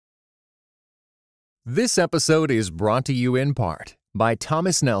This episode is brought to you in part by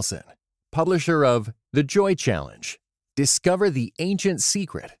Thomas Nelson, publisher of The Joy Challenge. Discover the ancient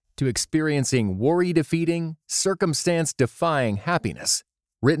secret to experiencing worry-defeating, circumstance-defying happiness.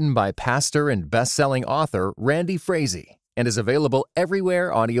 Written by pastor and best-selling author Randy Frazee, and is available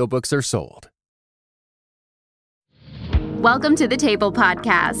everywhere audiobooks are sold. Welcome to the Table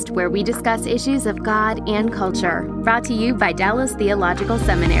Podcast, where we discuss issues of God and culture. Brought to you by Dallas Theological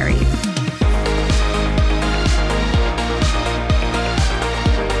Seminary.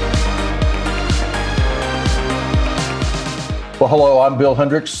 Well, hello, I'm Bill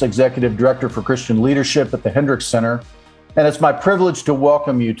Hendricks, Executive Director for Christian Leadership at the Hendricks Center, and it's my privilege to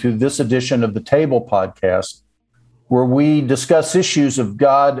welcome you to this edition of the Table Podcast, where we discuss issues of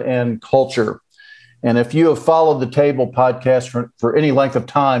God and culture. And if you have followed the Table Podcast for any length of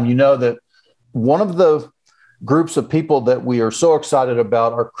time, you know that one of the groups of people that we are so excited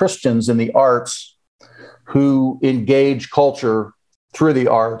about are Christians in the arts who engage culture through the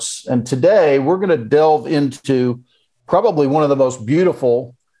arts. And today we're going to delve into probably one of the most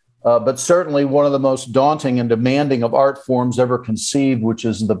beautiful, but certainly one of the most daunting and demanding of art forms ever conceived, which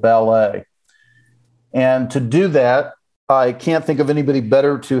is the ballet. And to do that, I can't think of anybody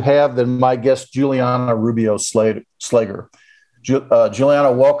better to have than my guest, Juliana Rubio Slager.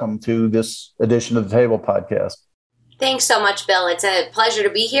 Juliana, welcome to this edition of the Table Podcast. Thanks so much, Bill. It's a pleasure to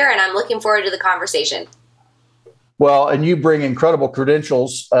be here, and I'm looking forward to the conversation. Well, and you bring incredible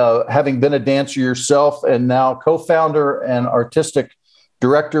credentials, having been a dancer yourself and now co-founder and artistic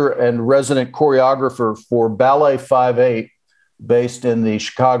director and resident choreographer for Ballet 5/8, based in the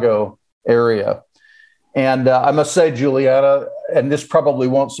Chicago area. And I must say, Juliana, and this probably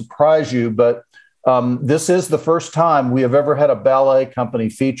won't surprise you, but this is the first time we have ever had a ballet company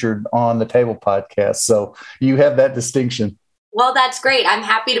featured on the Table Podcast. So you have that distinction. Well, that's great. I'm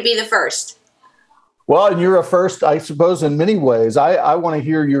happy to be the first. Well, and you're a first, I suppose, in many ways. I want to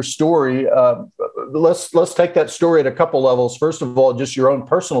hear your story. Let's take that story at a couple levels. First of all, just your own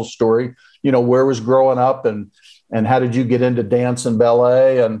personal story. You know, where was growing up, and how did you get into dance and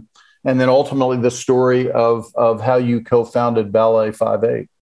ballet, and then ultimately the story of how you co-founded Ballet 5/8.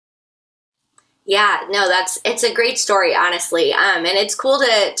 Yeah, no, it's a great story, honestly. And it's cool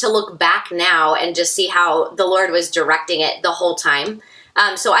to look back now and just see how the Lord was directing it the whole time.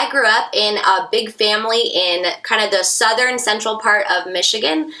 So I grew up in a big family in kind of the southern central part of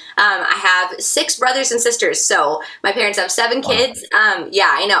Michigan. I have 6 brothers and sisters. So my parents have 7 kids. Yeah,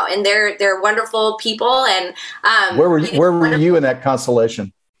 I know. And they're wonderful people. And where were you in that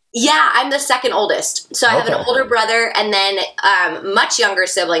constellation? Yeah, I'm the second oldest. So I have an older brother and then much younger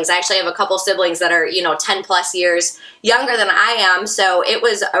siblings. I actually have a couple siblings that are, 10 plus years younger than I am. So it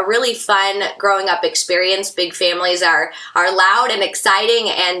was a really fun growing up experience. Big families are loud and exciting.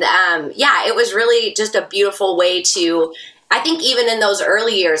 And it was really just a beautiful way to, I think even in those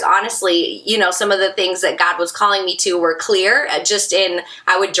early years, honestly, some of the things that God was calling me to were clear.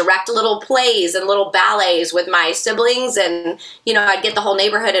 I would direct little plays and little ballets with my siblings, and, I'd get the whole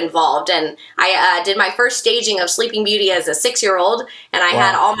neighborhood involved. And I did my first staging of Sleeping Beauty as a 6-year-old, and I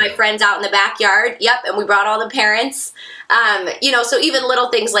had all my friends out in the backyard. Yep, and we brought all the parents. So even little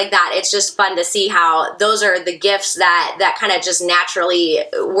things like that, it's just fun to see how those are the gifts that kind of just naturally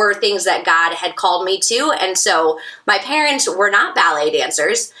were things that God had called me to. And so my parents were not ballet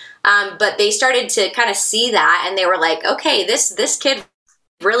dancers, but they started to kind of see that, and they were like, okay, this kid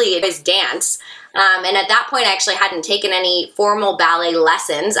really is dance. And at that point, I actually hadn't taken any formal ballet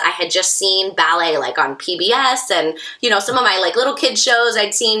lessons. I had just seen ballet like on PBS and, some of my like little kid shows.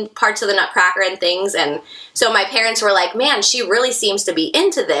 I'd seen parts of the Nutcracker and things. And so my parents were like, man, she really seems to be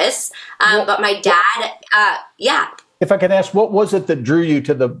into this. But my dad, If I can ask, what was it that drew you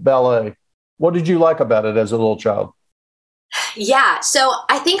to the ballet? What did you like about it as a little child? Yeah, so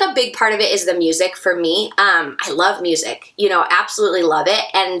I think a big part of it is the music for me. I love music, absolutely love it.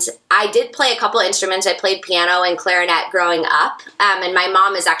 And I did play a couple of instruments. I played piano and clarinet growing up. And my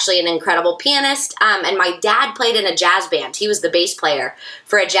mom is actually an incredible pianist. And my dad played in a jazz band. He was the bass player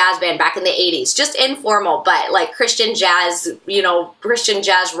for a jazz band back in the 80s, just informal, but like Christian jazz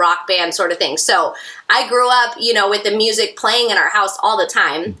rock band sort of thing. So I grew up, with the music playing in our house all the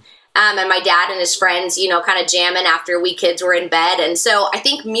time. And my dad and his friends, kind of jamming after we kids were in bed. And so I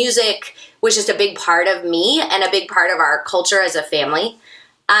think music was just a big part of me and a big part of our culture as a family.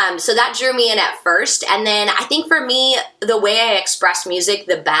 So that drew me in at first. And then I think for me, the way I express music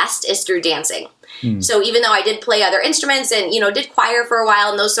the best is through dancing. So even though I did play other instruments and, did choir for a while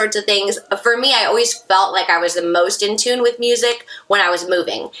and those sorts of things, for me, I always felt like I was the most in tune with music when I was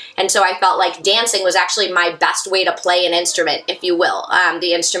moving. And so I felt like dancing was actually my best way to play an instrument, if you will,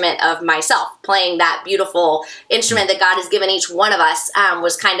 the instrument of myself. Playing that beautiful instrument that God has given each one of us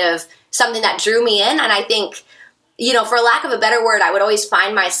was kind of something that drew me in. And I think, for lack of a better word, I would always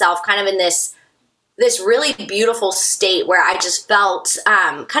find myself kind of in this really beautiful state where I just felt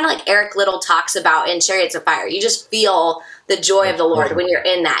kind of like Eric Liddell talks about in Chariots of Fire. You just feel the joy of the Lord when you're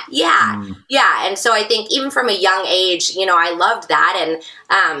in that. Yeah. And so I think even from a young age, I loved that. And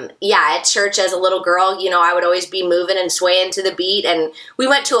at church as a little girl, I would always be moving and swaying to the beat. And we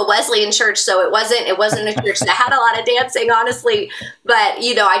went to a Wesleyan church, so it wasn't a church that had a lot of dancing, honestly. But,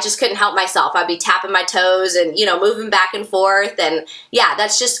 I just couldn't help myself. I'd be tapping my toes and, moving back and forth. And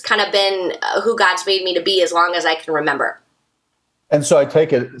that's just kind of been who God's made me to be as long as I can remember. And so I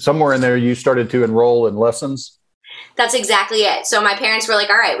take it somewhere in there, you started to enroll in lessons? That's exactly it. So my parents were like,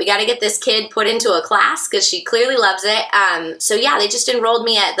 all right, we got to get this kid put into a class because she clearly loves it. So they just enrolled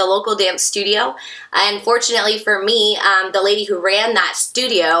me at the local dance studio. And fortunately for me, the lady who ran that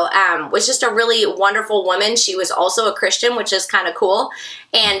studio was just a really wonderful woman. She was also a Christian, which is kind of cool.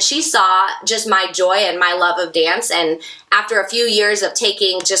 And she saw just my joy and my love of dance. And after a few years of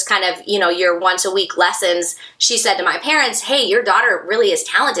taking just kind of, your once a week lessons, she said to my parents, hey, your daughter really is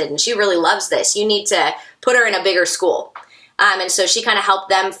talented and she really loves this. You need to put her in a bigger school. And so she kind of helped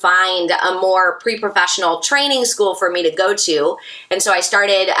them find a more pre-professional training school for me to go to. And so I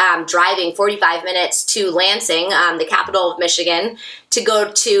started driving 45 minutes to Lansing, the capital of Michigan, to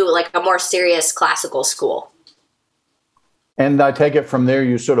go to like a more serious classical school. And I take it from there,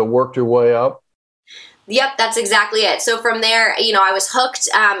 you sort of worked your way up? Yep, that's exactly it. So from there, I was hooked.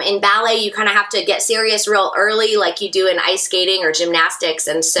 In ballet, you kind of have to get serious real early like you do in ice skating or gymnastics.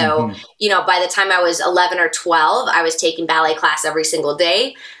 And so, by the time I was 11 or 12, I was taking ballet class every single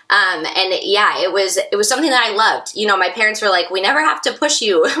day. It was something that I loved. My parents were like, we never have to push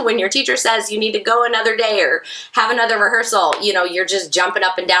you when your teacher says you need to go another day or have another rehearsal. You're just jumping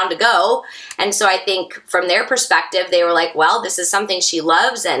up and down to go. And so I think from their perspective, they were like, well, this is something she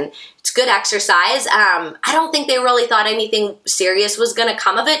loves and it's good exercise. I don't think they really thought anything serious was going to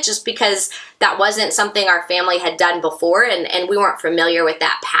come of it just because that wasn't something our family had done before and we weren't familiar with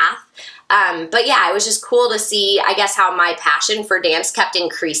that path. It was just cool to see, I guess, how my passion for dance kept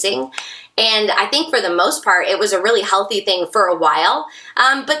increasing. And I think for the most part, it was a really healthy thing for a while.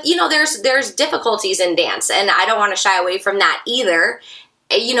 There's difficulties in dance, and I don't want to shy away from that either.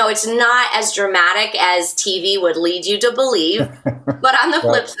 It's not as dramatic as TV would lead you to believe. But on the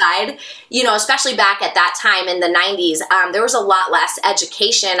flip side, especially back at that time in the 90s, there was a lot less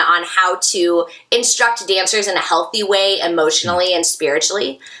education on how to instruct dancers in a healthy way, emotionally and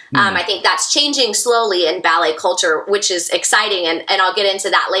spiritually. I think that's changing slowly in ballet culture, which is exciting. And I'll get into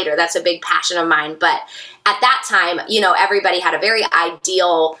that later. That's a big passion of mine. But at that time, everybody had a very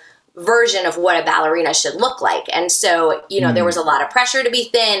ideal version of what a ballerina should look like. And so, there was a lot of pressure to be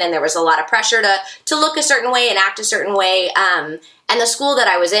thin and there was a lot of pressure to look a certain way and act a certain way. And the school that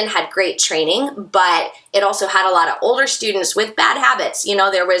I was in had great training, but it also had a lot of older students with bad habits.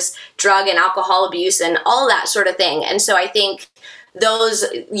 There was drug and alcohol abuse and all that sort of thing. And so I think those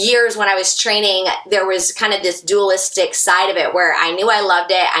years when I was training, there was kind of this dualistic side of it where I knew I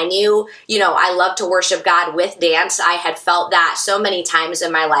loved it. I knew, I loved to worship God with dance. I had felt that so many times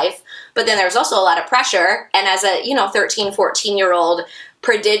in my life. But then there was also a lot of pressure. And as a, 13, 14-year-old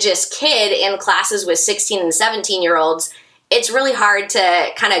prodigious kid in classes with 16 and 17-year-olds, it's really hard to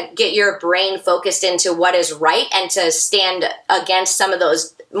kind of get your brain focused into what is right and to stand against some of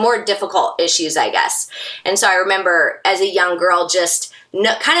those more difficult issues, I guess. And so I remember as a young girl just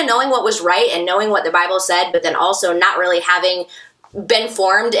kind of knowing what was right and knowing what the Bible said, but then also not really having been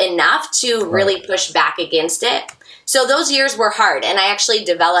formed enough to really push back against it. So those years were hard, and I actually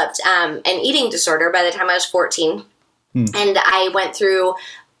developed an eating disorder by the time I was 14. And I went through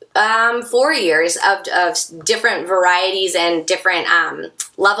 4 years of different varieties and different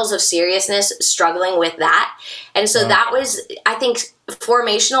levels of seriousness struggling with that. And so that was, I think,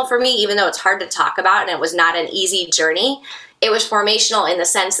 formational for me, even though it's hard to talk about and it was not an easy journey. It was formational in the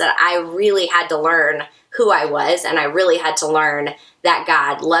sense that I really had to learn who I was, and I really had to learn that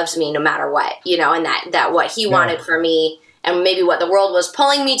God loves me no matter what, and that what he wanted for me and maybe what the world was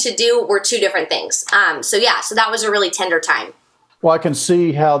pulling me to do were two different things. So that was a really tender time. Well, I can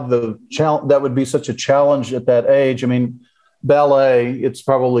see how that would be such a challenge at that age. I mean, ballet, it's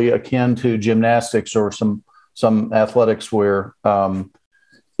probably akin to gymnastics or some athletics where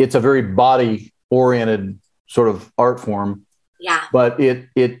it's a very body-oriented sort of art form. Yeah. But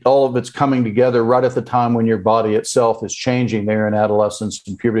it all of it's coming together right at the time when your body itself is changing there in adolescence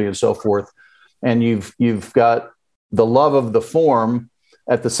and puberty and so forth. And you've got the love of the form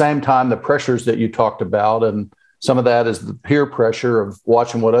at the same time, the pressures that you talked about. And some of that is the peer pressure of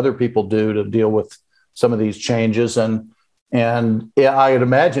watching what other people do to deal with some of these changes. And yeah, I would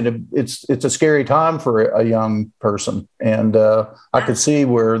imagine it's a scary time for a young person. And I could see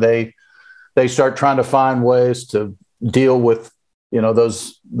where they start trying to find ways to deal with,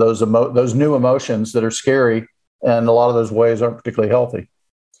 those new emotions that are scary. And a lot of those ways aren't particularly healthy.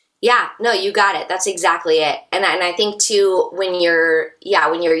 Yeah, no, you got it. That's exactly it. And I think too, when you're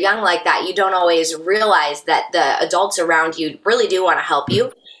young like that, you don't always realize that the adults around you really do want to help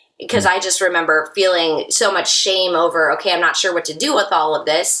you. Because I just remember feeling so much shame over, okay, I'm not sure what to do with all of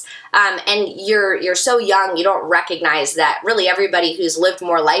this. And you're so young, you don't recognize that really everybody who's lived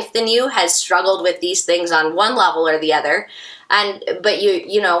more life than you has struggled with these things on one level or the other. But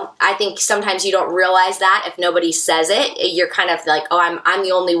I think sometimes you don't realize that if nobody says it. You're kind of like, oh, I'm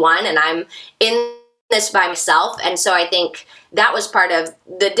the only one, and I'm in this by myself. And so I think that was part of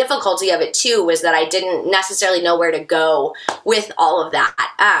the difficulty of it too, was that I didn't necessarily know where to go with all of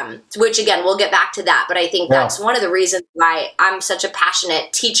that, which again, we'll get back to that. But I think that's one of the reasons why I'm such a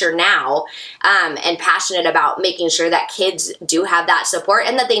passionate teacher now, and passionate about making sure that kids do have that support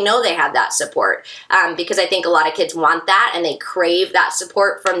and that they know they have that support, because I think a lot of kids want that and they crave that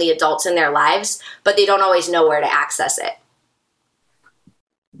support from the adults in their lives, but they don't always know where to access it.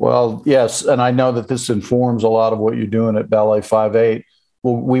 Well, yes, and I know that this informs a lot of what you're doing at Ballet 5/8.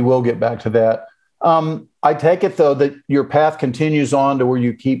 We will get back to that. I take it, though, that your path continues on to where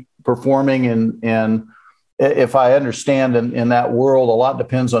you keep performing, and if I understand, in that world, a lot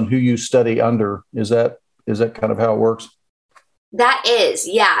depends on who you study under. Is that kind of how it works? That is,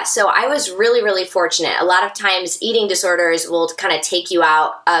 yeah. So I was really, really fortunate. A lot of times eating disorders will kind of take you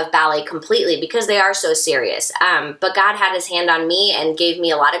out of ballet completely because they are so serious. But God had his hand on me and gave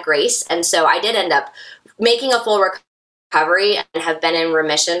me a lot of grace. And so I did end up making a full recovery and have been in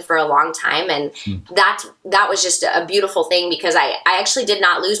remission for a long time. And that was just a beautiful thing, because I actually did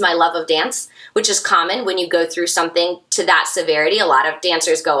not lose my love of dance, which is common when you go through something to that severity. A lot of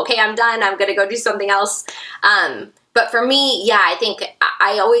dancers go, okay, I'm done. I'm going to go do something else. But for me, yeah, I think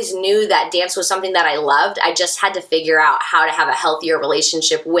I always knew that dance was something that I loved. I just had to figure out how to have a healthier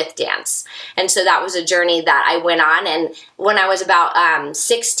relationship with dance. And so that was a journey that I went on. And when I was about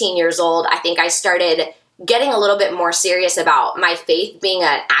 16 years old, I think I started getting a little bit more serious about my faith being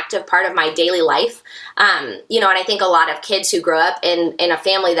an active part of my daily life. And I think a lot of kids who grow up in a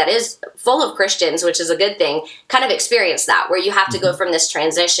family that is full of Christians, which is a good thing, kind of experience that, where you have to go from this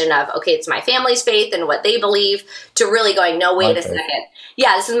transition of, okay, it's my family's faith and what they believe, to really going, no, wait a second.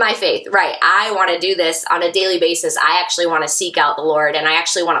 Yeah, this is my faith, right? I want to do this on a daily basis. I actually want to seek out the Lord, and I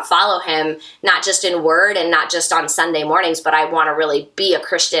actually want to follow him, not just in word and not just on Sunday mornings, but I want to really be a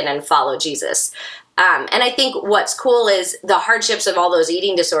Christian and follow Jesus. And I think what's cool is the hardships of all those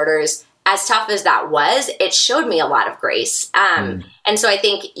eating disorders, as tough as that was, it showed me a lot of grace. And so I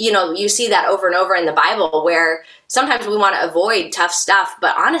think, you see that over and over in the Bible, where sometimes we want to avoid tough stuff,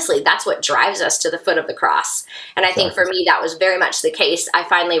 but honestly, that's what drives us to the foot of the cross. And I think for me, that was very much the case. I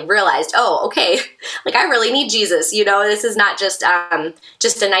finally realized, oh, okay, like I really need Jesus. This is not just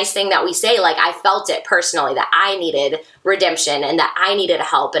a nice thing that we say. Like, I felt it personally, that I needed redemption and that I needed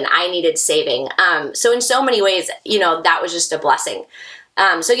help and I needed saving. So in so many ways, that was just a blessing.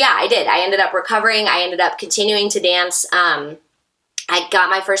 So yeah, I did. I ended up recovering. I ended up continuing to dance. I got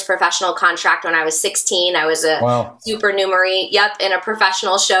my first professional contract when I was 16. I was a supernumerary, in a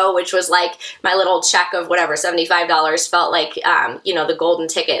professional show, which was like my little check of whatever, $75 felt like, the golden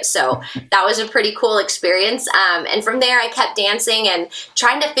ticket. So that was a pretty cool experience. And from there, I kept dancing and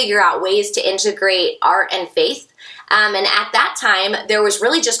trying to figure out ways to integrate art and faith. And at that time, there was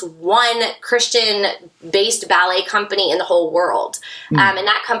really just one Christian-based ballet company in the whole world. And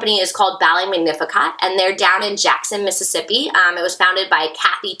that company is called Ballet Magnificat, and they're down in Jackson, Mississippi. It was founded by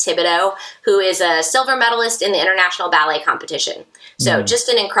Kathy Thibodeau, who is a silver medalist in the International Ballet Competition. So just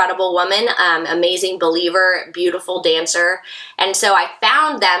an incredible woman, amazing believer, beautiful dancer. And so I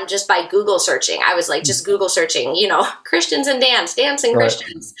found them just by Google searching. I was like, just Google searching, Christians and dance and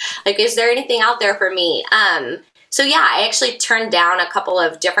Christians. Like, is there anything out there for me? So yeah, I actually turned down a couple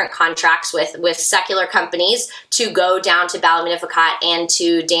of different contracts with secular companies to go down to Ballet Magnificat and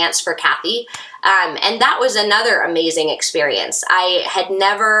to dance for Kathy. And that was another amazing experience. I had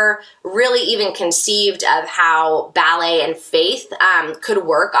never really even conceived of how ballet and faith could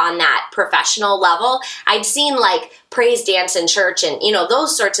work on that professional level. I'd seen like praise dance in church and,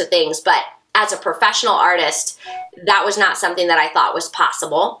 those sorts of things, but as a professional artist, that was not something that I thought was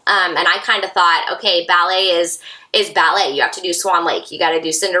possible. And I kind of thought, okay, ballet is ballet. You have to do Swan Lake. You got to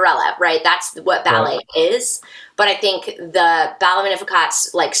do Cinderella, right? That's what ballet is. But I think the Ballet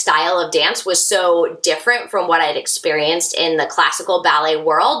Magnificat's like style of dance was so different from what I'd experienced in the classical ballet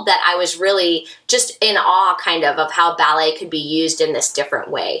world that I was really just in awe kind of how ballet could be used in this different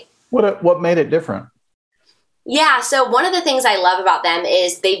way. What made it different? Yeah, so one of the things I love about them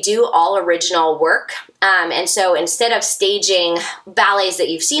is they do all original work. And so instead of staging ballets that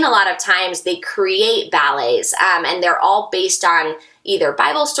you've seen a lot of times, they create ballets. And they're all based on either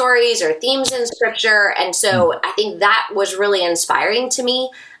Bible stories or themes in scripture. And so I think that was really inspiring to me.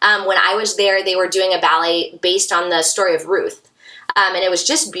 When I was there, they were doing a ballet based on the story of Ruth. And it was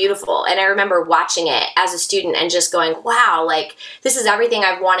just beautiful. And I remember watching it as a student and just going, wow, like this is everything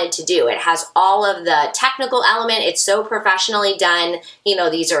I've wanted to do. It has all of the technical element. It's so professionally done. You know,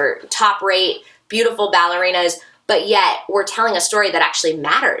 these are top rate, beautiful ballerinas, but yet we're telling a story that actually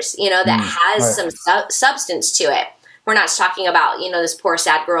matters, you know, that has some substance to it. We're not talking about, you know, this poor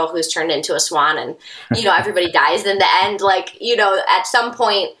sad girl who's turned into a swan and, you know, everybody dies in the end. Like, you know, at some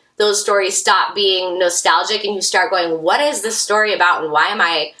point, those stories stop being nostalgic and you start going, what is this story about? And why am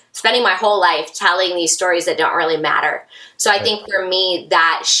I spending my whole life telling these stories that don't really matter? So I think for me,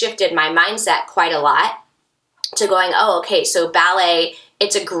 that shifted my mindset quite a lot to going, oh, okay, so ballet,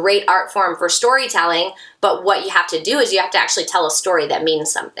 it's a great art form for storytelling, but what you have to do is you have to actually tell a story that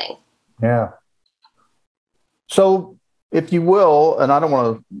means something. Yeah. So if you will, and I don't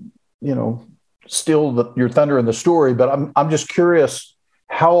want to, you know, steal your thunder in the story, but I'm just curious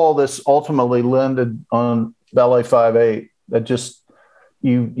how all this ultimately landed on Ballet 5/8. That just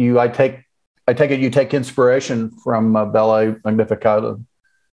I take it you take inspiration from Ballet Magnificat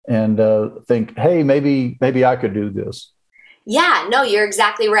and think, hey, maybe I could do this. Yeah, no, you're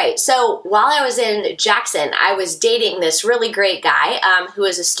exactly right. So while I was in Jackson, I was dating this really great guy who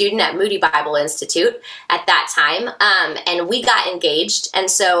was a student at Moody Bible Institute at that time. And we got engaged. And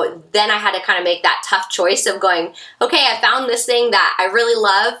so then I had to kind of make that tough choice of going, okay, I found this thing that I really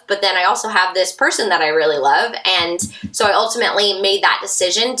love, but then I also have this person that I really love. And so I ultimately made that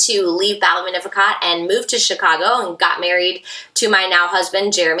decision to leave Ballet Magnificat and move to Chicago and got married to my now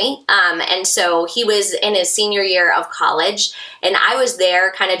husband, Jeremy. And so he was in his senior year of college. And I was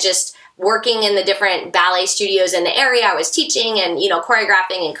there kind of just working in the different ballet studios in the area. I was teaching and, you know,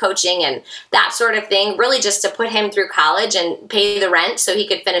 choreographing and coaching and that sort of thing, really just to put him through college and pay the rent so he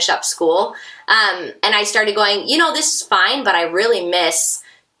could finish up school. And I started going, you know, this is fine, but I really miss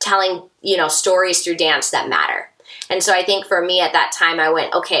telling, you know, stories through dance that matter. And so I think for me at that time, I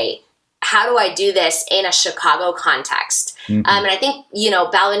went, okay, how do I do this in a Chicago context? And I think, you know,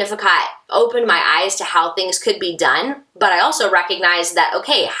 Ballet Magnificat opened my eyes to how things could be done. But I also recognized that,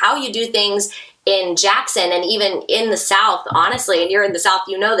 okay, how you do things in Jackson and even in the South, honestly, and you're in the South,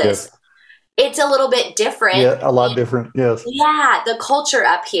 you know this, it's a little bit different. Yeah, a lot different, yes. Yeah, the culture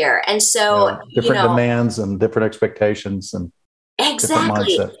up here. And so, different demands and different expectations and different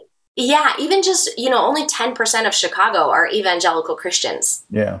mindset. Yeah, even just, you know, only 10% of Chicago are evangelical Christians.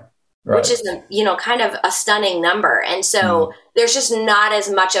 Yeah. Right. Which is, you know, kind of a stunning number. And so there's just not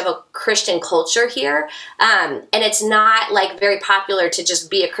as much of a Christian culture here. And it's not like very popular to just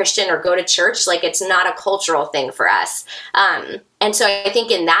be a Christian or go to church. Like it's not a cultural thing for us. And so I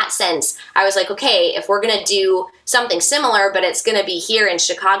think in that sense, I was like, okay, if we're going to do something similar, but it's going to be here in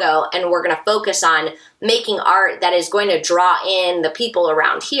Chicago and we're going to focus on making art that is going to draw in the people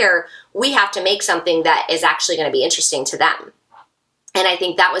around here, we have to make something that is actually going to be interesting to them. And I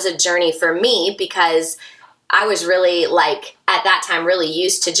think that was a journey for me because I was really like, at that time, really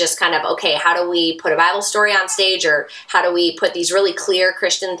used to just kind of, okay, how do we put a Bible story on stage or how do we put these really clear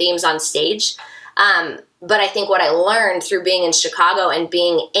Christian themes on stage? But I think what I learned through being in Chicago and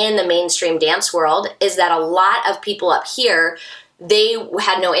being in the mainstream dance world is that a lot of people up here, they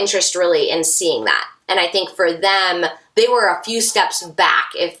had no interest really in seeing that. And I think for them, they were a few steps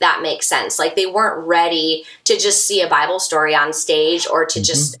back, if that makes sense. Like they weren't ready to just see a Bible story on stage or to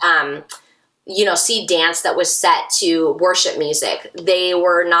just, you know, see dance that was set to worship music. They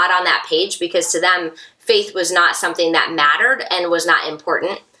were not on that page because to them, faith was not something that mattered and was not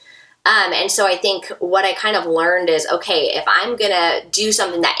important. And so I think what I kind of learned is, okay, if I'm going to do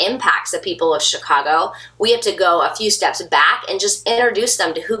something that impacts the people of Chicago, we have to go a few steps back and just introduce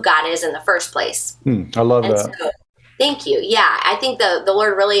them to who God is in the first place. I love that. So, thank you. Yeah, I think the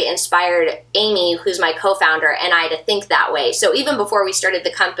Lord really inspired Amy, who's my co-founder, and I to think that way. So even before we started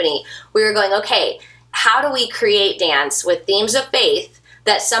the company, we were going, okay, how do we create dance with themes of faith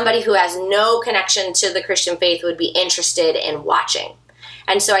that somebody who has no connection to the Christian faith would be interested in watching?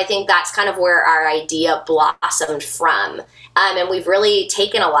 And so I think that's kind of where our idea blossomed from. And we've really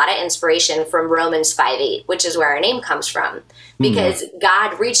taken a lot of inspiration from Romans 5:8, which is where our name comes from, because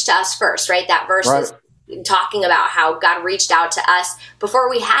God reached to us first, right? That verse is talking about how God reached out to us before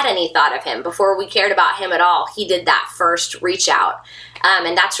we had any thought of him, before we cared about him at all. He did that first reach out.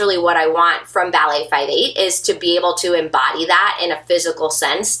 And that's really what I want from Ballet 5:8, is to be able to embody that in a physical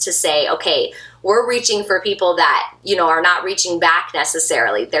sense, to say, okay, we're reaching for people that, are not reaching back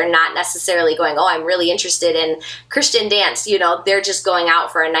necessarily. They're not necessarily going, oh, I'm really interested in Christian dance. They're just going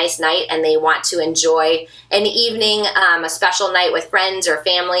out for a nice night and they want to enjoy an evening, a special night with friends or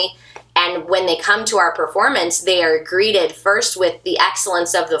family. And when they come to our performance, they are greeted first with the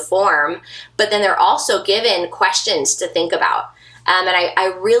excellence of the form, but then they're also given questions to think about. And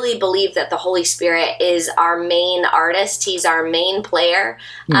I really believe that the Holy Spirit is our main artist. He's our main player.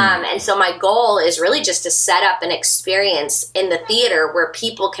 And so my goal is really just to set up an experience in the theater where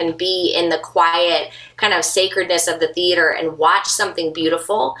people can be in the quiet kind of sacredness of the theater and watch something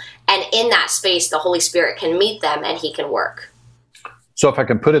beautiful. And in that space, the Holy Spirit can meet them and he can work. So if I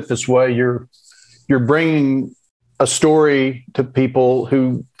can put it this way, you're bringing a story to people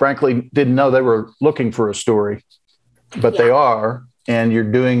who frankly didn't know they were looking for a story, but they are, and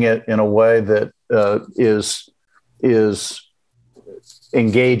you're doing it in a way that is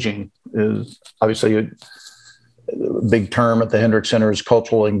engaging. Is obviously a big term at the Hendricks Center is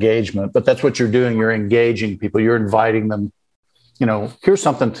cultural engagement, but that's what you're doing. You're engaging people. You're inviting them. Here's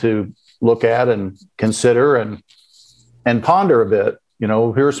something to look at and consider and ponder a bit.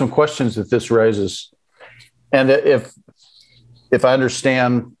 Here are some questions that this raises. And if I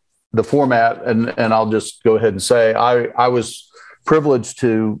understand the format, and I'll just go ahead and say, I was privileged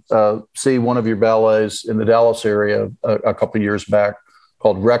to see one of your ballets in the Dallas area a couple of years back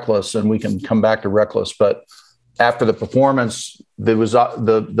called Reckless, and we can come back to Reckless. But after the performance, there was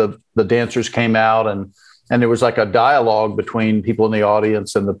the dancers came out, and there was like a dialogue between people in the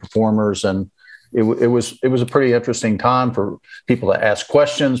audience and the performers, and it was a pretty interesting time for people to ask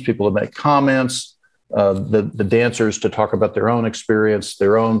questions, people to make comments, the dancers to talk about their own experience,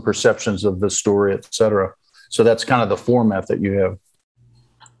 their own perceptions of the story, et cetera. So that's kind of the format that you have.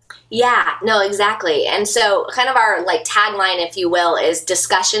 Yeah, no, exactly. And so kind of our tagline, if you will, is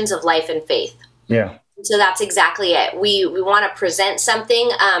discussions of life and faith. Yeah. So that's exactly it. We want to present something,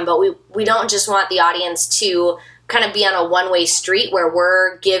 but we don't just want the audience to kind of be on a one-way street where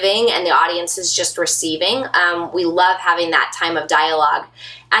we're giving and the audience is just receiving. We love having that time of dialogue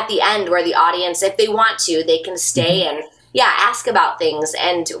at the end where the audience, if they want to, they can stay and ask about things.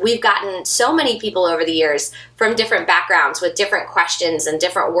 And we've gotten so many people over the years from different backgrounds with different questions and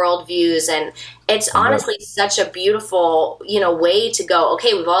different worldviews. And it's honestly such a beautiful, way to go,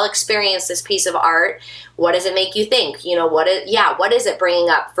 okay, we've all experienced this piece of art. What does it make you think? What is it bringing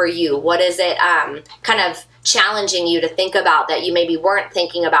up for you? What is it kind of challenging you to think about that you maybe weren't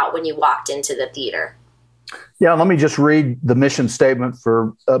thinking about when you walked into the theater? Yeah, let me just read the mission statement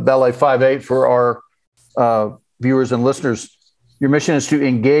for Ballet 5:8 for our viewers and listeners. Your mission is to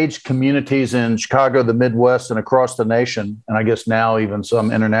engage communities in Chicago, the Midwest, and across the nation, and I guess now even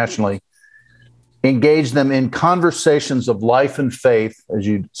some internationally. Engage them in conversations of life and faith, as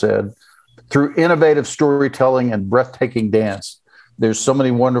you said, through innovative storytelling and breathtaking dance. There's so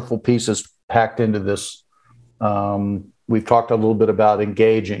many wonderful pieces packed into this. We've talked a little bit about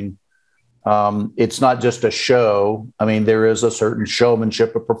engaging. It's not just a show. I mean, there is a certain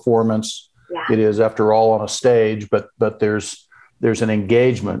showmanship of performance. Yeah. It is, after all, on a stage, but there's an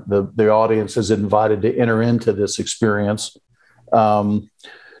engagement. The audience is invited to enter into this experience,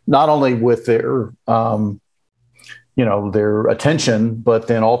 not only with their their attention, but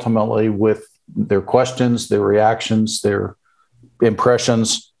then ultimately with their questions, their reactions, their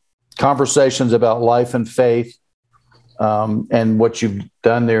impressions, conversations about life and faith. And what you've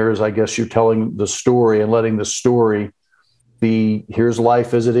done there is, I guess, you're telling the story and letting the story be, here's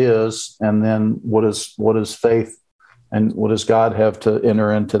life as it is, and then what is faith, and what does God have to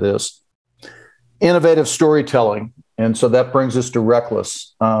enter into this? Innovative storytelling. And so that brings us to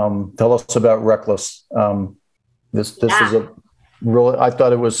Reckless. Tell us about Reckless. This is a really, I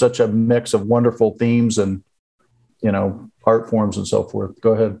thought it was such a mix of wonderful themes and, art forms and so forth.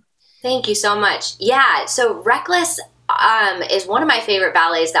 Go ahead. Thank you so much. Yeah. So Reckless is one of my favorite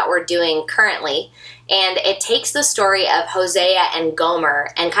ballets that we're doing currently. And it takes the story of Hosea and Gomer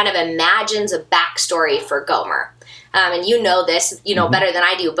and kind of imagines a backstory for Gomer. And you know this, better than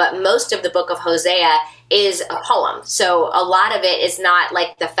I do, but most of the book of Hosea is a poem. So a lot of it is not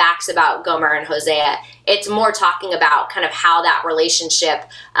like the facts about Gomer and Hosea. It's more talking about kind of how that relationship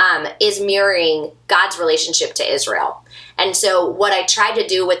is mirroring God's relationship to Israel. And so what I tried to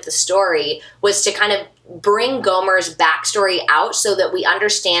do with the story was to kind of bring Gomer's backstory out so that we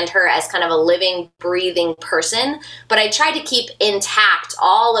understand her as kind of a living, breathing person. But I tried to keep intact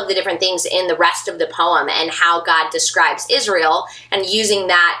all of the different things in the rest of the poem and how God describes Israel, and using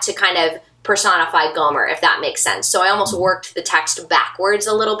that to kind of personify Gomer, if that makes sense. So I almost worked the text backwards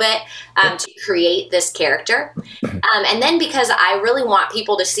a little bit to create this character. And then because I really want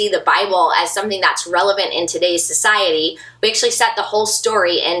people to see the Bible as something that's relevant in today's society, we actually set the whole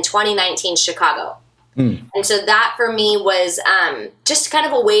story in 2019 Chicago. And so that for me was just kind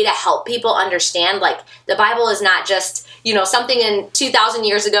of a way to help people understand, like, the Bible is not just, something in 2,000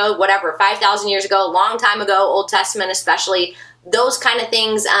 years ago, whatever, 5,000 years ago, a long time ago, Old Testament especially. Those kind of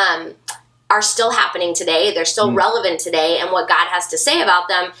things are still happening today. They're still relevant today. And what God has to say about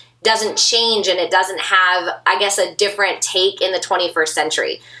them doesn't change, and it doesn't have, I guess, a different take in the 21st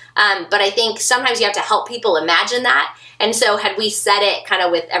century. But I think sometimes you have to help people imagine that. And so had we said it kind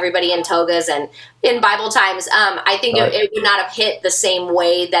of with everybody in togas and in Bible times, I think it would not have hit the same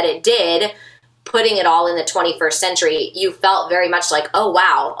way that it did, putting it all in the 21st century. You felt very much like, oh,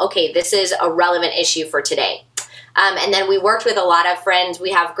 wow, okay, this is a relevant issue for today. And then we worked with a lot of friends.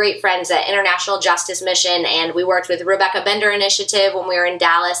 We have great friends at International Justice Mission, and we worked with Rebecca Bender Initiative when we were in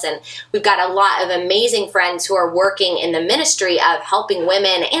Dallas. And we've got a lot of amazing friends who are working in the ministry of helping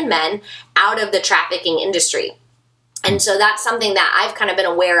women and men out of the trafficking industry. And so that's something that I've kind of been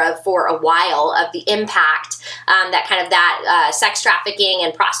aware of for a while, of the impact that sex trafficking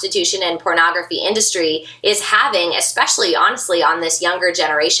and prostitution and pornography industry is having, especially, honestly, on this younger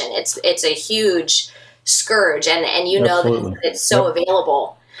generation. It's a huge scourge, and that it's so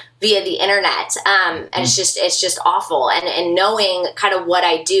available via the internet, and it's just awful. And knowing kind of what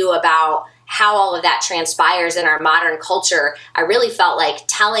I do about how all of that transpires in our modern culture, I really felt like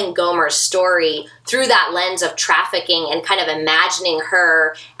telling Gomer's story through that lens of trafficking and kind of imagining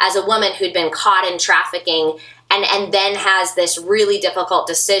her as a woman who'd been caught in trafficking and then has this really difficult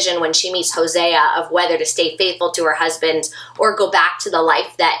decision when she meets Hosea of whether to stay faithful to her husband or go back to the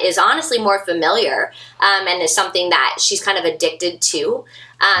life that is honestly more familiar and is something that she's kind of addicted to.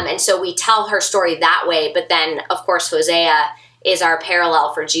 And so we tell her story that way. But then, of course, Hosea is our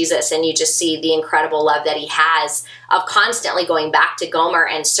parallel for Jesus, and you just see the incredible love that he has of constantly going back to Gomer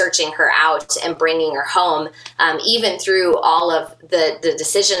and searching her out and bringing her home, even through all of the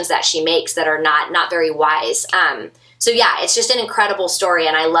decisions that she makes that are not very wise. So yeah, it's just an incredible story,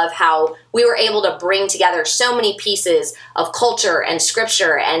 and I love how we were able to bring together so many pieces of culture and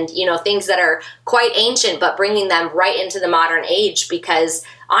scripture and, things that are quite ancient, but bringing them right into the modern age, because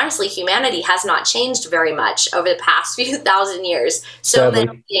honestly, humanity has not changed very much over the past few thousand years. So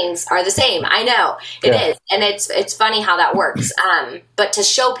many things are the same. I know it is. And it's funny how that works. But to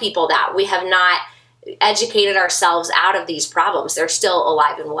show people that we have not educated ourselves out of these problems, they're still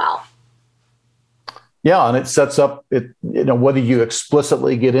alive and well. Yeah, and it sets up whether you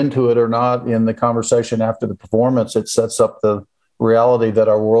explicitly get into it or not in the conversation after the performance, it sets up the reality that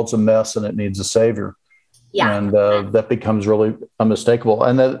our world's a mess and it needs a savior. Yeah, and that becomes really unmistakable.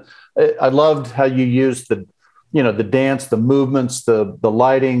 And I loved how you used the dance, the movements, the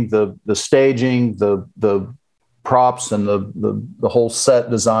lighting, the staging, the props, and the whole set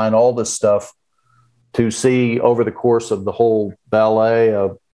design, all this stuff, to see over the course of the whole ballet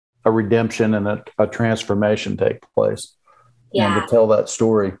a redemption and a transformation take place. Yeah. And to tell that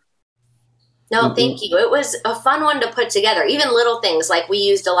story. No, thank you. It was a fun one to put together. Even little things like we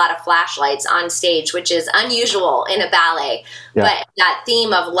used a lot of flashlights on stage, which is unusual in a ballet. Yeah. But that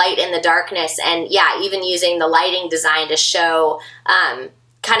theme of light in the darkness, and even using the lighting design to show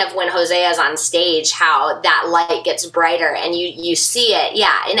kind of when Hosea is on stage, how that light gets brighter, and you see it,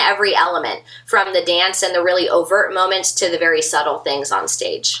 in every element, from the dance and the really overt moments to the very subtle things on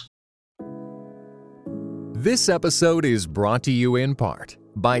stage. This episode is brought to you in part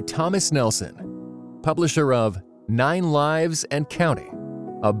by Thomas Nelson, publisher of 9 Lives and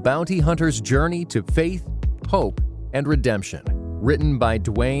Counting, A Bounty Hunter's Journey to Faith, Hope, and Redemption, written by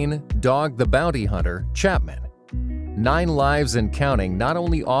Dwayne "Dog the Bounty Hunter" Chapman. 9 Lives and Counting not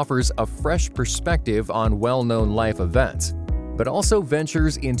only offers a fresh perspective on well-known life events, but also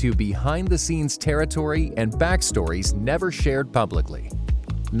ventures into behind-the-scenes territory and backstories never shared publicly.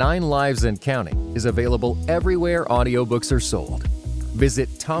 9 Lives and Counting is available everywhere audiobooks are sold. Visit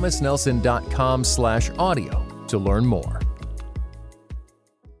thomasnelson.com/audio to learn more.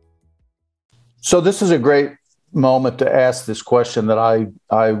 So this is a great moment to ask this question that I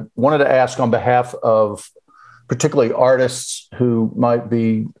wanted to ask on behalf of particularly artists who might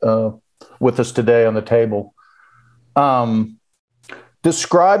be with us today on the table.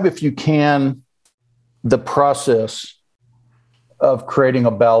 Describe, if you can, the process of creating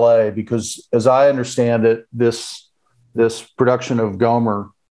a ballet, because as I understand it, this production of Gomer,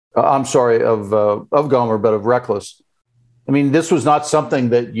 of Gomer, but of Reckless. I mean, this was not something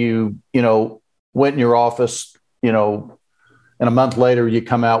that you went in your office, and a month later you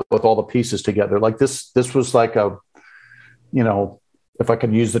come out with all the pieces together. Like this was like a, if I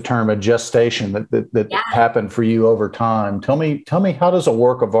can use the term, a gestation that happened for you over time. Tell me, how does a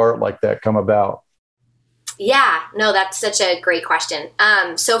work of art like that come about? Yeah, no, that's such a great question.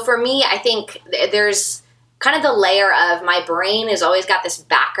 So for me, I think there's kind of the layer of my brain has always got this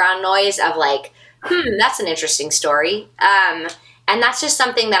background noise of like, that's an interesting story. And that's just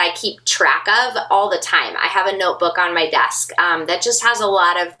something that I keep track of all the time. I have a notebook on my desk that just has a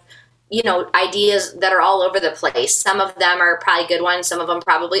lot of, ideas that are all over the place. Some of them are probably good ones. Some of them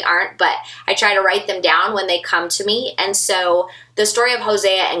probably aren't, but I try to write them down when they come to me. And so the story of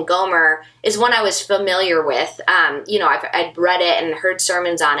Hosea and Gomer is one I was familiar with. I'd read it and heard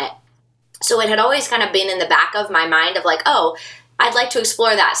sermons on it. So it had always kind of been in the back of my mind of like, oh, I'd like to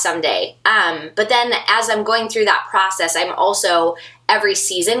explore that someday. But then as I'm going through that process, I'm also every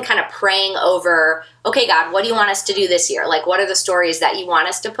season kind of praying over, okay, God, what do you want us to do this year? Like, what are the stories that you want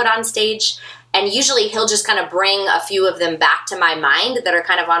us to put on stage? And usually he'll just kind of bring a few of them back to my mind that are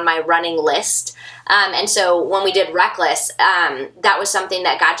kind of on my running list. And so when we did Reckless, that was something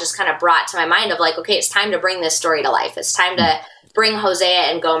that God just kind of brought to my mind of like, okay, it's time to bring this story to life. It's time to bring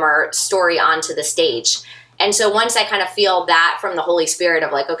Hosea and Gomer story onto the stage. And so once I kind of feel that from the Holy Spirit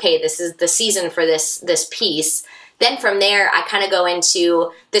of like, okay, this is the season for this piece, then from there, I kind of go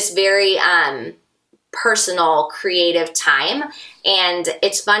into this very personal, creative time. And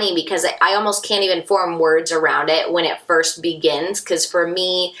it's funny because I almost can't even form words around it when it first begins. Because for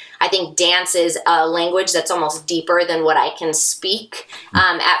me, I think dance is a language that's almost deeper than what I can speak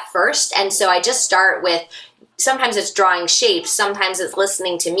at first. And so I just start with, sometimes it's drawing shapes, sometimes it's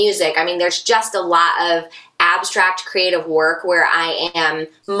listening to music. I mean, there's just a lot of abstract creative work where I am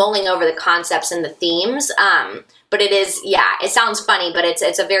mulling over the concepts and the themes. But it is, it sounds funny, but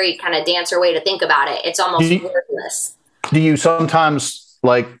it's a very kind of dancer way to think about it. It's almost wordless. Do you sometimes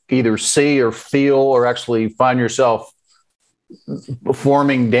like either see or feel or actually find yourself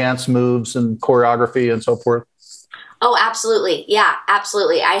performing dance moves and choreography and so forth? Oh, absolutely. Yeah,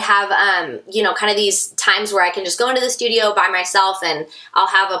 absolutely. I have, kind of these times where I can just go into the studio by myself and I'll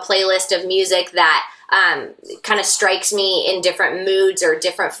have a playlist of music that kind of strikes me in different moods or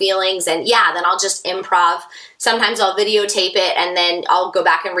different feelings. And then I'll just improv. Sometimes I'll videotape it and then I'll go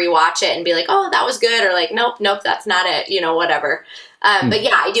back and rewatch it and be like, oh, that was good. Or like, nope, that's not it, whatever. But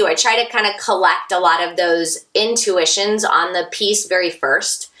yeah, I do. I try to kind of collect a lot of those intuitions on the piece very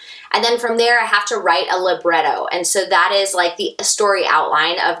first. And then from there, I have to write a libretto. And so that is like the story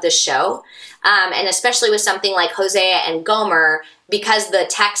outline of the show. And especially with something like Hosea and Gomer, because the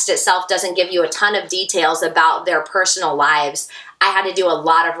text itself doesn't give you a ton of details about their personal lives, I had to do a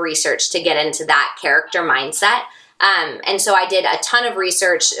lot of research to get into that character mindset. And so I did a ton of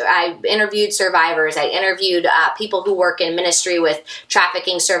research. I interviewed survivors. I interviewed people who work in ministry with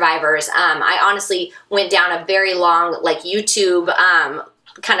trafficking survivors. I honestly went down a very long YouTube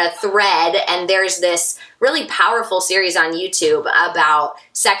kind of thread, and there's this really powerful series on YouTube about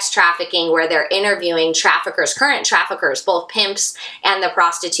sex trafficking where they're interviewing traffickers, current traffickers, both pimps and the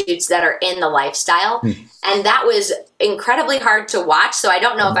prostitutes that are in the lifestyle. And that was incredibly hard to watch. So I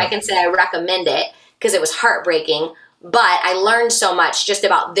don't know if I can say I recommend it because it was heartbreaking, but I learned so much just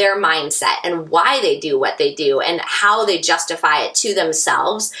about their mindset and why they do what they do and how they justify it to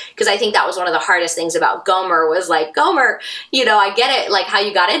themselves. Because I think that was one of the hardest things about Gomer was like, Gomer, I get it, like how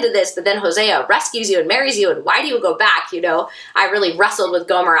you got into this, but then Hosea rescues you and marries you, and why do you go back? I really wrestled with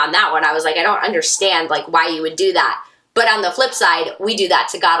Gomer on that one. I was like, I don't understand like why you would do that. But on the flip side, we do that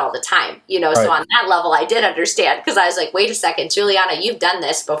to God all the time, Right. So on that level, I did understand because I was like, wait a second, Juliana, you've done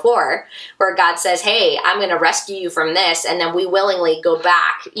this before where God says, hey, I'm going to rescue you from this. And then we willingly go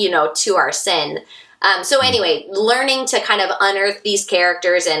back, to our sin. So anyway, learning to kind of unearth these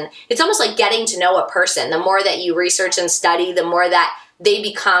characters, and it's almost like getting to know a person. The more that you research and study, the more that they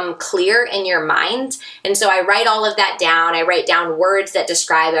become clear in your mind. And so I write all of that down. I write down words that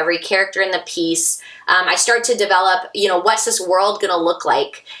describe every character in the piece. I start to develop, what's this world going to look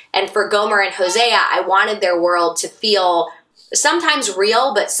like? And for Gomer and Hosea, I wanted their world to feel sometimes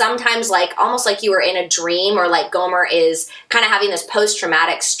real, but sometimes like almost like you were in a dream, or like Gomer is kind of having this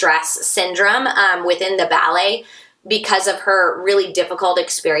post-traumatic stress syndrome within the ballet because of her really difficult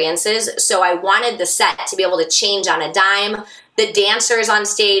experiences. So I wanted the set to be able to change on a dime. The dancers on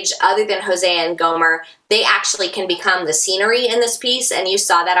stage, other than Hosea and Gomer, they actually can become the scenery in this piece. And you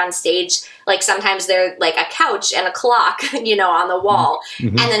saw that on stage. Like sometimes they're like a couch and a clock, on the wall.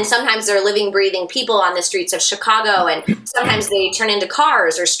 Mm-hmm. And then sometimes they're living, breathing people on the streets of Chicago. And sometimes they turn into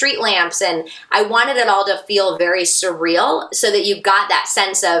cars or street lamps. And I wanted it all to feel very surreal so that you got that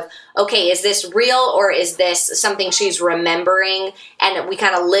sense of, okay, is this real or is this something she's remembering? And we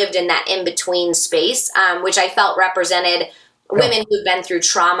kind of lived in that in-between space, which I felt represented women who've been through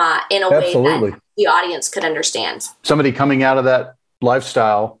trauma in a way that the audience could understand. Somebody coming out of that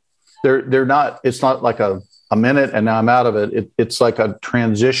lifestyle, they're not, it's not like a minute and now I'm out of it. It's like a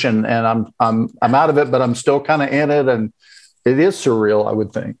transition, and I'm out of it, but I'm still kind of in it, and it is surreal, I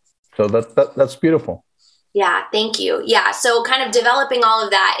would think. So that's beautiful. Yeah, thank you. Yeah, so kind of developing all of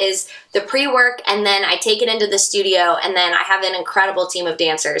that is the pre-work, and then I take it into the studio, and then I have an incredible team of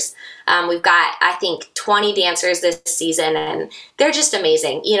dancers. We've got, I think, 20 dancers this season, and they're just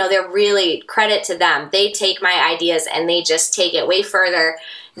amazing. They're really, credit to them. They take my ideas and they just take it way further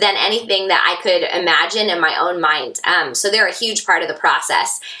than anything that I could imagine in my own mind. So they're a huge part of the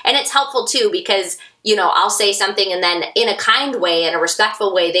process. And it's helpful too, because I'll say something and then in a kind way, in a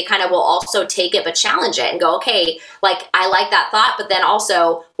respectful way, they kind of will also take it but challenge it and go, okay, like I like that thought, but then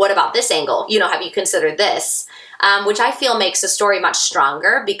also what about this angle? Have you considered this? Which I feel makes the story much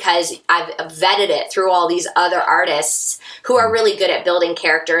stronger because I've vetted it through all these other artists who are really good at building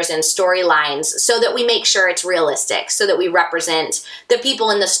characters and storylines so that we make sure it's realistic, so that we represent the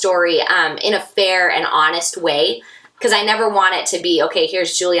people in the story in a fair and honest way. Because I never want it to be, okay,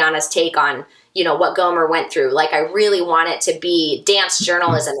 here's Juliana's take on what Gomer went through. Like, I really want it to be dance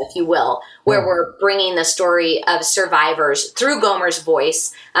journalism, if you will, where we're bringing the story of survivors through Gomer's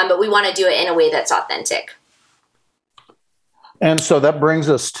voice, but we want to do it in a way that's authentic. And so that brings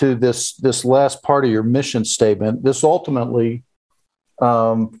us to this last part of your mission statement. This ultimately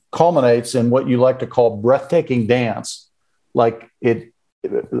culminates in what you like to call breathtaking dance. Like I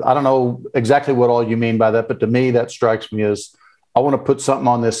don't know exactly what all you mean by that, but to me, that strikes me as I want to put something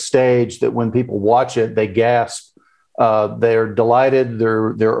on this stage that when people watch it, they gasp. They're delighted.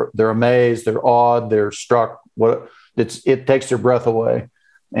 They're amazed. They're awed. They're struck. It takes their breath away,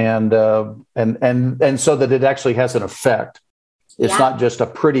 and so that it actually has an effect. It's not just a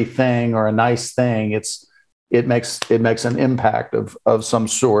pretty thing or a nice thing. It makes an impact of some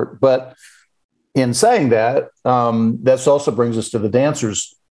sort. But in saying that, that also brings us to the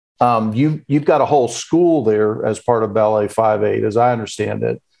dancers. You've got a whole school there as part of Ballet 5/8, as I understand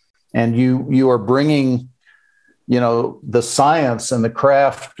it, and you are bringing, the science and the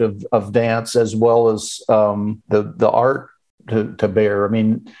craft of dance as well as the art to bear. I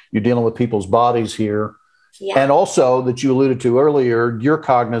mean, you're dealing with people's bodies here. Yeah. And also that you alluded to earlier, you're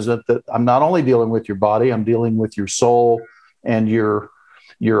cognizant that I'm not only dealing with your body, I'm dealing with your soul and your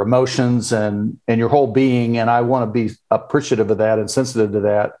emotions and your whole being. And I want to be appreciative of that and sensitive to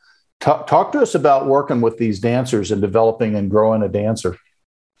that. Talk to us about working with these dancers and developing and growing a dancer.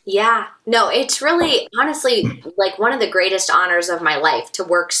 Yeah, no, it's really honestly like one of the greatest honors of my life to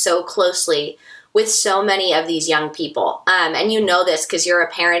work so closely with so many of these young people. And you know this because you're a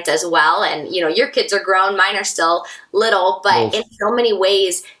parent as well. And, your kids are grown, mine are still little, but in so many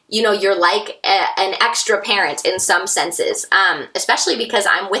ways, you're like an extra parent in some senses, especially because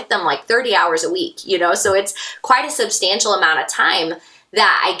I'm with them like 30 hours a week, so it's quite a substantial amount of time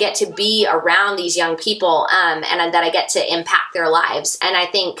that I get to be around these young people and that I get to impact their lives. And I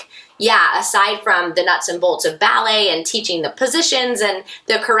think, aside from the nuts and bolts of ballet and teaching the positions and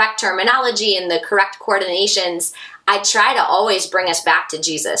the correct terminology and the correct coordinations, I try to always bring us back to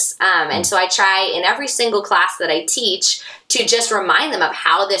Jesus. And so I try in every single class that I teach to just remind them of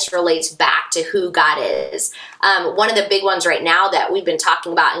how this relates back to who God is. One of the big ones right now that we've been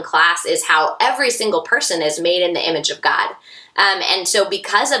talking about in class is how every single person is made in the image of God. And so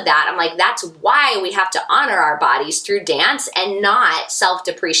because of that, I'm like, that's why we have to honor our bodies through dance and not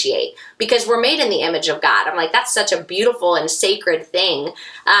self-depreciate, because we're made in the image of God. I'm like, that's such a beautiful and sacred thing.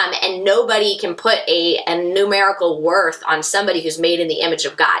 And nobody can put a numerical worth on somebody who's made in the image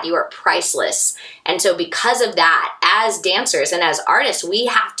of God. You are priceless. And so because of that, as dancers and as artists, we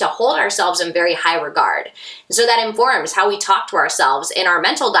have to hold ourselves in very high regard. And so that informs how we talk to ourselves in our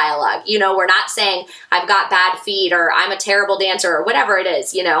mental dialogue. We're not saying I've got bad feet or I'm a terrible dancer or whatever it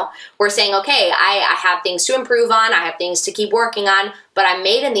is. We're saying, okay, I have things to improve on. I have things to keep working on, but I'm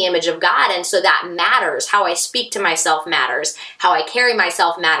made in the image of God. And so that matters. How I speak to myself matters. How I carry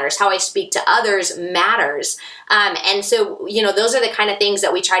myself matters. How I speak to others matters. And so, those are the kind of things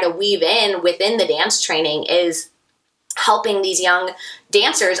that we try to weave in within the dance training, is helping these young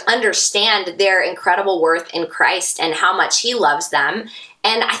dancers understand their incredible worth in Christ and how much He loves them.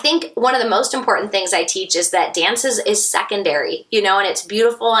 And I think one of the most important things I teach is that dance is secondary, and it's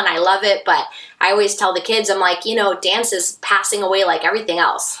beautiful and I love it. But I always tell the kids, I'm like, dance is passing away like everything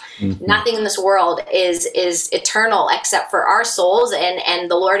else. Mm-hmm. Nothing in this world is eternal except for our souls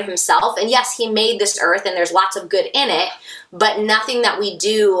and the Lord Himself. And yes, He made this earth and there's lots of good in it, but nothing that we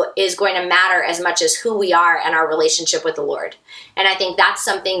do is going to matter as much as who we are and our relationship with the Lord. And I think that's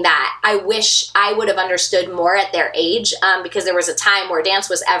something that I wish I would have understood more at their age, because there was a time where dance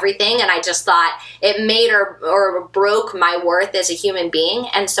was everything, and I just thought it made or broke my worth as a human being.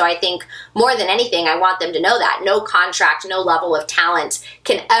 And so I think more than anything, I want them to know that no contract, no level of talent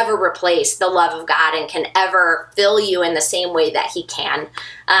can ever replace the love of God and can ever fill you in the same way that He can.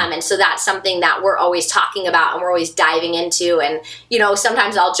 And so that's something that we're always talking about and we're always diving into. And,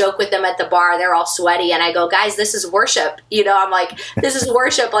 sometimes I'll joke with them at the bar, they're all sweaty, and I go, guys, this is worship. I'm like, this is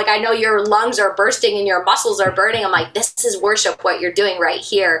worship. Like, I know your lungs are bursting and your muscles are burning. I'm like, this is worship, what you're doing right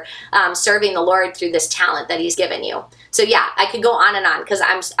here, serving the Lord through this talent that He's given you. So yeah, I could go on and on because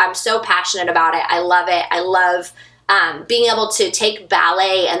I'm so passionate about it. I love it. I love being able to take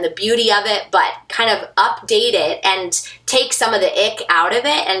ballet and the beauty of it, but kind of update it and take some of the ick out of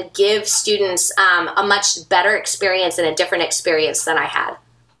it and give students a much better experience and a different experience than I had.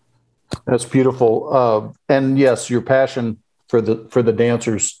 That's beautiful. And yes, your passion for the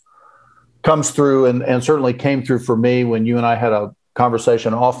dancers comes through and certainly came through for me when you and I had a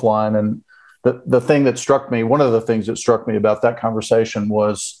conversation offline. And the thing that struck me, one of the things that struck me about that conversation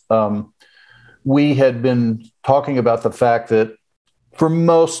was we had been talking about the fact that for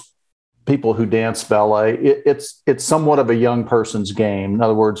most people who dance ballet, it's somewhat of a young person's game. In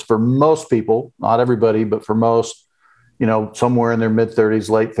other words, for most people, not everybody, but for most, somewhere in their mid-30s,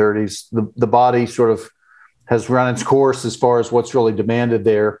 late 30s, the body sort of has run its course as far as what's really demanded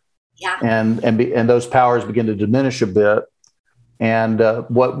there. Yeah. And those powers begin to diminish a bit. And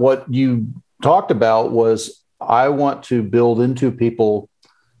what you talked about was, I want to build into people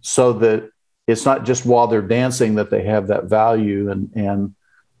so that it's not just while they're dancing that they have that value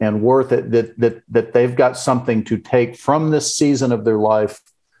and worth it, that they've got something to take from this season of their life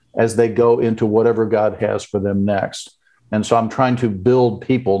as they go into whatever God has for them next. And so I'm trying to build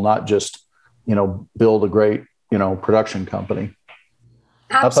people, not just, build a great, production company.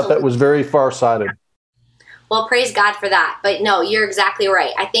 Absolutely. I thought that was very far-sighted. Well, praise God for that. But no, you're exactly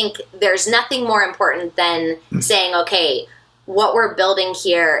right. I think there's nothing more important than saying, okay, what we're building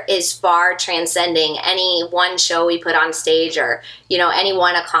here is far transcending any one show we put on stage or, any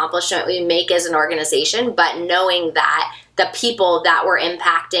one accomplishment we make as an organization, but knowing that the people that we're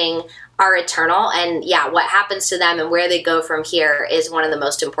impacting are eternal. And yeah, what happens to them and where they go from here is one of the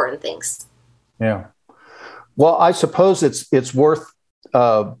most important things. Yeah. Well, I suppose it's worth,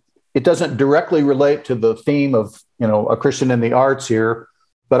 it doesn't directly relate to the theme of, a Christian in the arts here,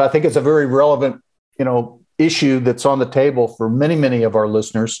 but I think it's a very relevant, issue that's on the table for many, many of our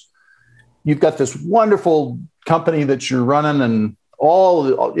listeners. You've got this wonderful company that you're running and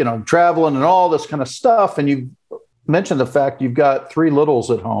all, traveling and all this kind of stuff. And you mentioned the fact you've got 3 littles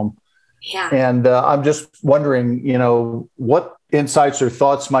at home. Yeah. And I'm just wondering, what insights or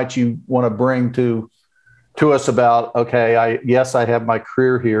thoughts might you want to bring to us about, okay, I have my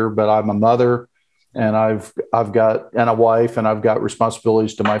career here, but I'm a mother and I've got a wife and I've got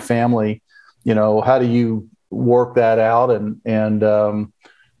responsibilities to my family. How do you work that out, and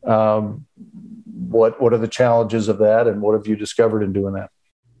what are the challenges of that, and what have you discovered in doing that?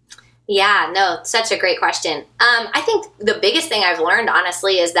 Yeah, no, such a great question. I think the biggest thing I've learned,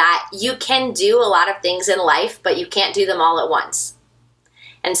 honestly, is that you can do a lot of things in life, but you can't do them all at once.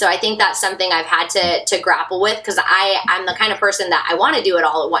 And so I think that's something I've had to grapple with, because I'm the kind of person that I want to do it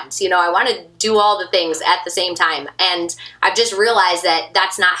all at once. I want to do all the things at the same time. And I've just realized that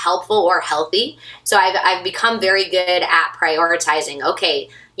that's not helpful or healthy. So I've become very good at prioritizing. Okay,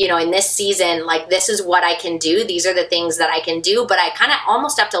 in this season, like, this is what I can do. These are the things that I can do. But I kind of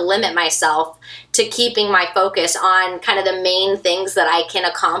almost have to limit myself to keeping my focus on kind of the main things that I can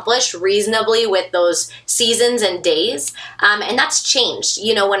accomplish reasonably with those seasons and days. And that's changed.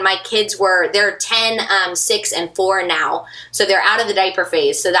 When my kids they're 10, 6, and 4 now. So they're out of the diaper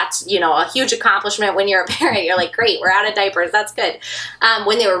phase. So that's, a huge accomplishment when you're a parent. You're like, great, we're out of diapers. That's good.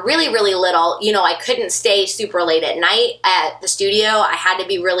 When they were really, really little, I couldn't stay super late at night at the studio. I had to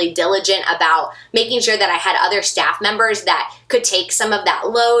be be really diligent about making sure that I had other staff members that could take some of that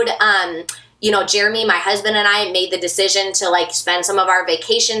load. Jeremy, my husband, and I made the decision to like spend some of our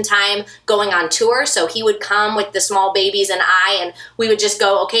vacation time going on tour. So he would come with the small babies and we would just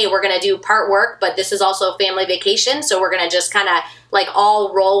go, okay, we're going to do part work, but this is also a family vacation. So we're going to just kind of like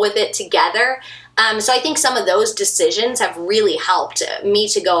all roll with it together. So I think some of those decisions have really helped me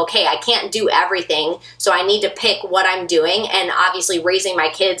to go, okay, I can't do everything, so I need to pick what I'm doing. And obviously raising my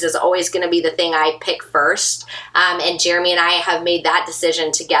kids is always going to be the thing I pick first. And Jeremy and I have made that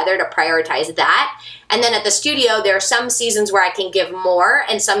decision together to prioritize that. And then at the studio, there are some seasons where I can give more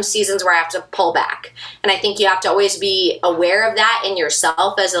and some seasons where I have to pull back. And I think you have to always be aware of that in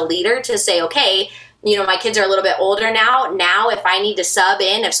yourself as a leader to say, okay, my kids are a little bit older now. Now, if I need to sub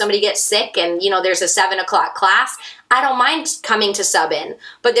in, if somebody gets sick and, there's a 7:00 class, I don't mind coming to sub in.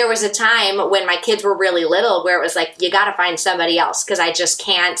 But there was a time when my kids were really little where it was like, you got to find somebody else because I just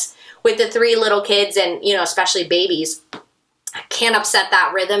can't, with the 3 little kids and, especially babies, I can't upset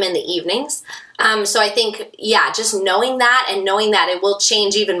that rhythm in the evenings. So I think, just knowing that and knowing that it will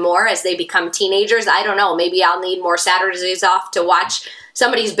change even more as they become teenagers. I don't know, maybe I'll need more Saturdays off to watch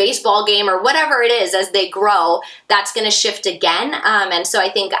somebody's baseball game or whatever it is as they grow. That's going to shift again. And so I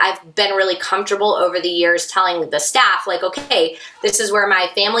think I've been really comfortable over the years telling the staff, like, okay, this is where my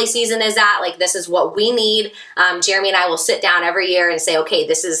family season is at. Like, this is what we need. Jeremy and I will sit down every year and say, okay,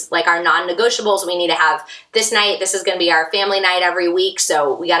 this is like our non-negotiables. We need to have this night. This is going to be our family night every week.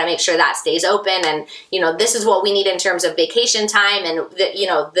 So we got to make sure that stays open. And, this is what we need in terms of vacation time and,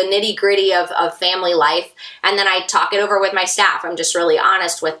 the nitty gritty of family life. And then I talk it over with my staff. I'm just really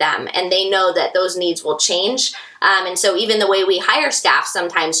honest with them. And they know that those needs will change. And so even the way we hire staff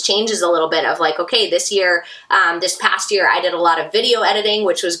sometimes changes a little bit of like, okay, this past year, I did a lot of video editing,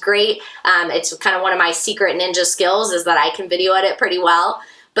 which was great. It's kind of one of my secret ninja skills is that I can video edit pretty well.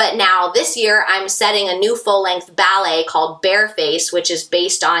 But now this year, I'm setting a new full-length ballet called Bareface, which is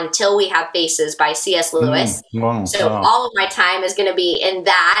based on Till We Have Faces by C.S. Lewis. All of my time is going to be in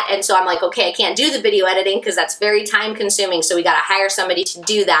that. And so I'm like, okay, I can't do the video editing because that's very time-consuming. So we got to hire somebody to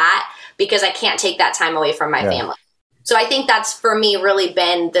do that because I can't take that time away from my family. So I think that's, for me, really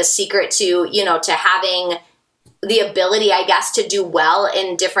been the secret to, to having the ability, I guess, to do well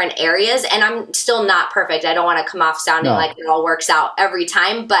in different areas. And I'm still not perfect. I don't want to come off sounding like it all works out every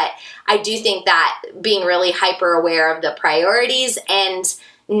time. But I do think that being really hyper aware of the priorities and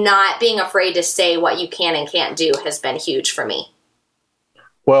not being afraid to say what you can and can't do has been huge for me.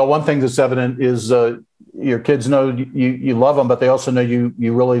 Well, one thing that's evident is your kids know you love them, but they also know you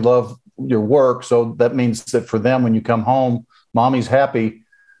really love your work. So that means that for them, when you come home, mommy's happy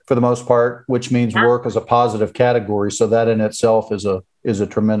for the most part, which means work is a positive category. So that in itself is a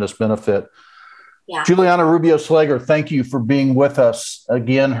tremendous benefit. Yeah. Juliana Rubio Slager, thank you for being with us.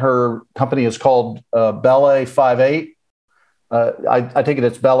 Again, her company is called Ballet 58. I take it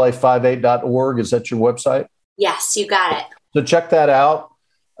it's ballet58.org. Is that your website? Yes, you got it. So check that out.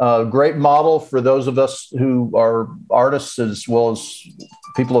 Great model for those of us who are artists as well as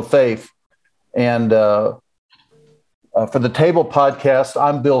people of faith. And for the Table Podcast,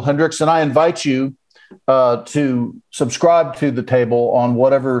 I'm Bill Hendricks, and I invite you to subscribe to the Table on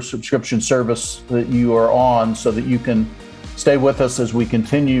whatever subscription service that you are on so that you can stay with us as we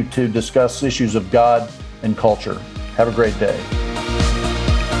continue to discuss issues of God and culture. Have a great day.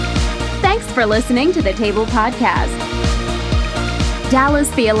 Thanks for listening to the Table Podcast.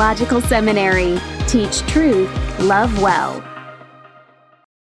 Dallas Theological Seminary. Teach truth, love well.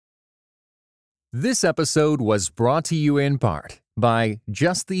 This episode was brought to you in part by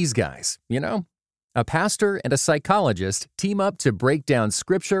Just These Guys. A pastor and a psychologist team up to break down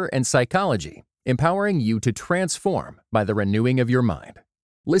scripture and psychology, empowering you to transform by the renewing of your mind.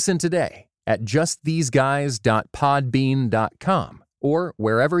 Listen today at justtheseguys.podbean.com or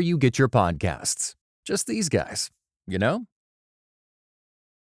wherever you get your podcasts. Just These Guys,